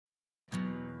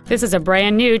This is a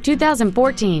brand new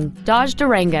 2014 Dodge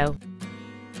Durango.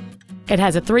 It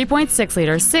has a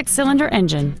 3.6-liter six-cylinder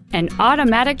engine, an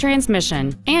automatic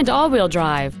transmission, and all-wheel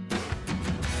drive.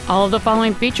 All of the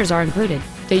following features are included: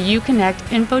 the Uconnect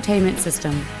infotainment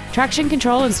system, traction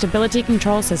control and stability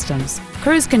control systems,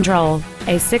 cruise control,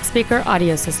 a 6-speaker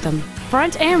audio system,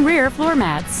 front and rear floor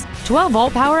mats,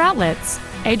 12-volt power outlets,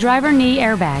 a driver knee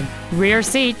airbag, rear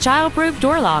seat child-proof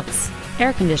door locks,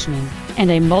 air conditioning, and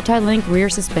a multi-link rear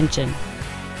suspension.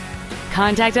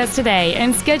 Contact us today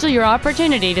and schedule your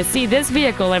opportunity to see this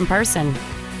vehicle in person.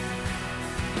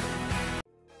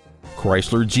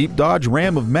 Chrysler Jeep Dodge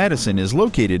Ram of Madison is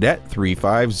located at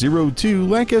 3502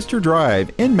 Lancaster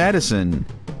Drive in Madison.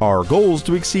 Our goal is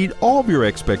to exceed all of your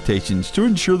expectations to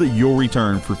ensure that you'll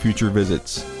return for future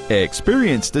visits.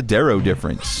 Experience the Darrow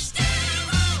difference.